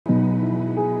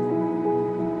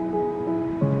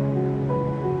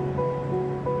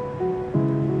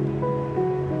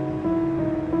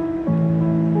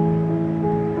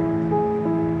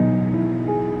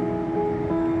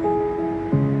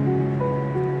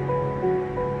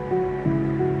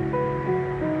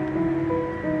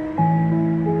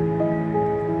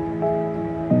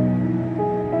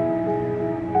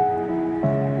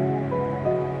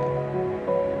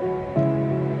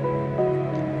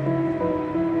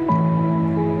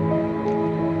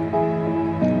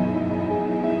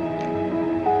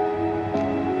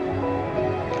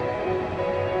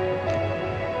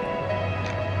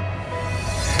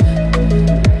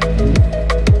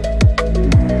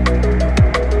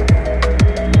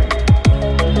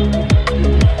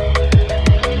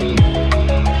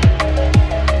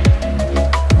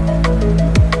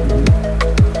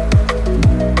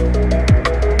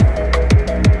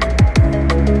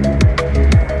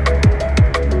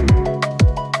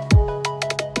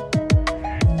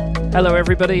Hello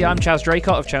everybody, I'm Chaz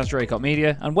Draycott of Chaz Draycott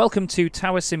Media, and welcome to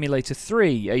Tower Simulator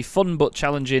 3, a fun but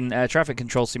challenging air traffic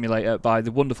control simulator by the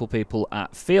wonderful people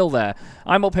at FeelThere.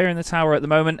 I'm up here in the tower at the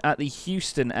moment at the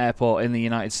Houston airport in the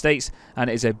United States, and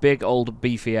it is a big old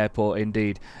beefy airport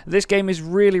indeed. This game is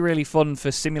really fun for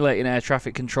simulating air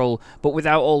traffic control, but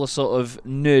without all the sort of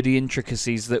nerdy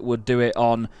intricacies that would do it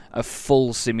on a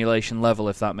full simulation level,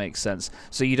 if that makes sense.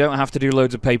 So you don't have to do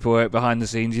loads of paperwork behind the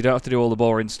scenes, you don't have to do all the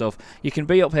boring stuff. You can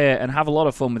be up here and have a lot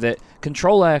of fun with it,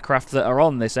 control aircraft that are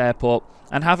on this airport,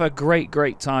 and have a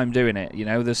great time doing it. You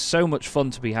know, there's so much fun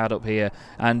to be had up here,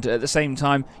 and at the same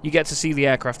time you get to see the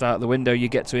aircraft out the window, you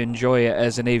get to enjoy it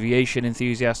as an aviation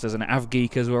enthusiast, as an av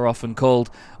geek as we're often called,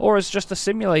 or as just a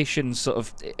simulation sort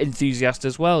of enthusiast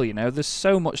as well. You know, there's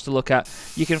so much to look at.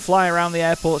 You can fly around the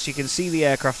airports, you can see the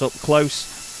aircraft up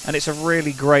close, and it's a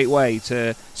really great way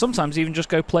to sometimes even just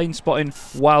go plane spotting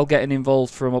while getting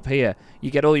involved from up here. You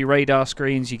get all your radar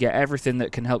screens, you get everything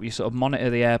that can help you sort of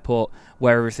monitor the airport,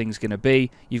 where everything's going to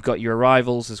be. You've got your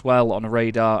arrivals as well on a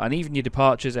radar, and even your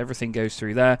departures, everything goes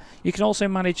through there. You can also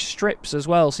manage strips as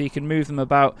well, so you can move them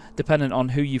about dependent on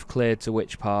who you've cleared to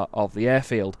which part of the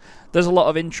airfield. There's a lot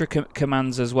of intricate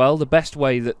commands as well. The best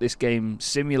way that this game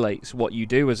simulates what you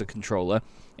do as a controller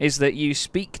is that you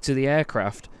speak to the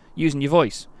aircraft using your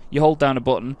voice. You hold down a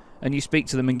button and you speak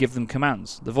to them and give them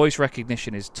commands. The voice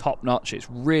recognition is top notch, it's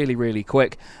really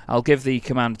quick. I'll give the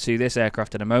command to this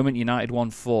aircraft in a moment. United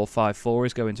 1454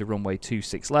 is going to runway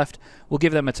 26 left. We'll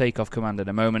give them a takeoff command in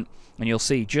a moment, and you'll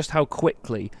see just how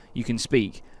quickly you can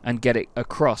speak and get it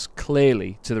across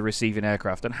clearly to the receiving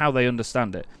aircraft and how they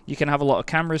understand it. You can have a lot of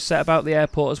cameras set about the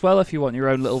airport as well if you want your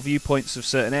own little viewpoints of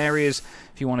certain areas,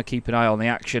 if you want to keep an eye on the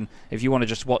action, if you want to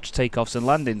just watch takeoffs and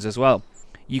landings as well.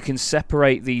 You can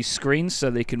separate these screens so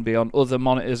they can be on other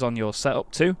monitors on your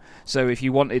setup too. So if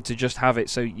you wanted to just have it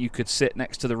so you could sit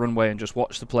next to the runway and just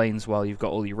watch the planes while you've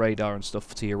got all your radar and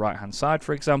stuff to your right hand side,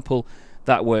 for example,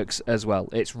 that works as well.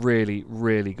 It's really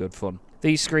good fun.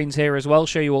 These screens here as well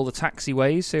show you all the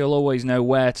taxiways, so you'll always know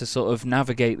where to sort of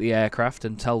navigate the aircraft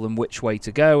and tell them which way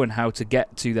to go and how to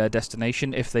get to their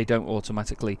destination if they don't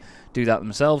automatically do that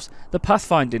themselves. The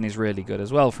pathfinding is really good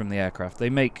as well from the aircraft.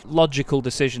 They make logical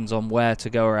decisions on where to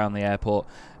go around the airport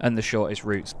and the shortest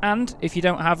routes. And if you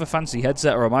don't have a fancy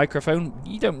headset or a microphone,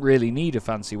 you don't really need a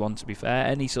fancy one, to be fair.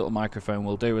 Any sort of microphone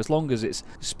will do as long as it's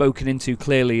spoken into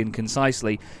clearly and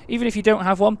concisely. Even if you don't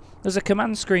have one, there's a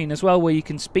command screen as well where you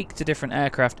can speak to different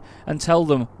aircraft and tell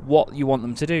them what you want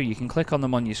them to do. You can click on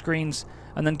them on your screens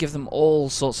and then give them all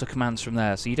sorts of commands from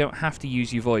there, so you don't have to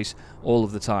use your voice all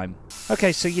of the time.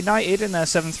 Okay, so United in their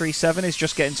 737 is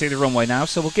just getting to the runway now,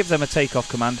 so we'll give them a takeoff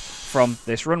command from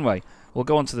this runway. We'll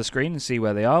go onto the screen and see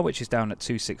where they are, which is down at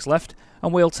 26 left,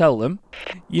 and we'll tell them,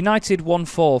 United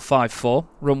 1454,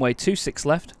 runway 26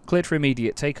 left, cleared for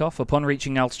immediate takeoff. Upon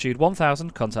reaching altitude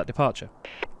 1000, contact departure.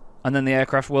 And then the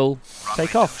aircraft will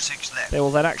take off. They will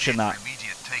then action that.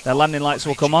 Their landing lights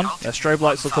will come on, their strobe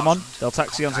lights will come on, they'll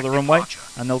taxi onto the runway,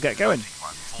 and they'll get going.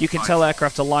 You can tell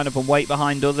aircraft to line up and wait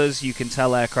behind others, you can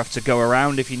tell aircraft to go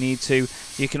around if you need to,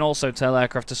 you can also tell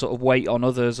aircraft to sort of wait on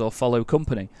others or follow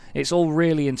company. It's all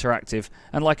really interactive,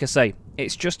 and like I say,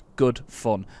 it's just good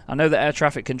fun. I know that air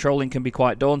traffic controlling can be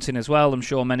quite daunting as well. I'm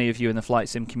sure many of you in the flight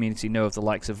sim community know of the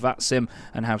likes of VATSIM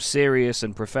and how serious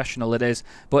and professional it is,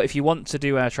 but if you want to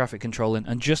do air traffic controlling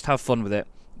and just have fun with it,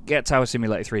 get Tower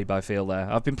Simulator 3 by FeelThere.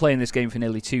 I've been playing this game for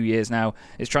nearly 2 years now.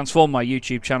 It's transformed my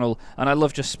YouTube channel, and I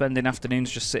love just spending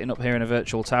afternoons just sitting up here in a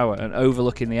virtual tower and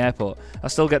overlooking the airport. I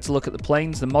still get to look at the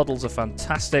planes, the models are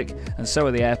fantastic, and so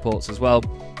are the airports as well.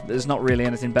 There's not really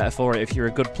anything better for it. If you're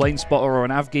a good plane spotter or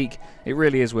an av geek, it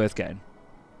really is worth getting.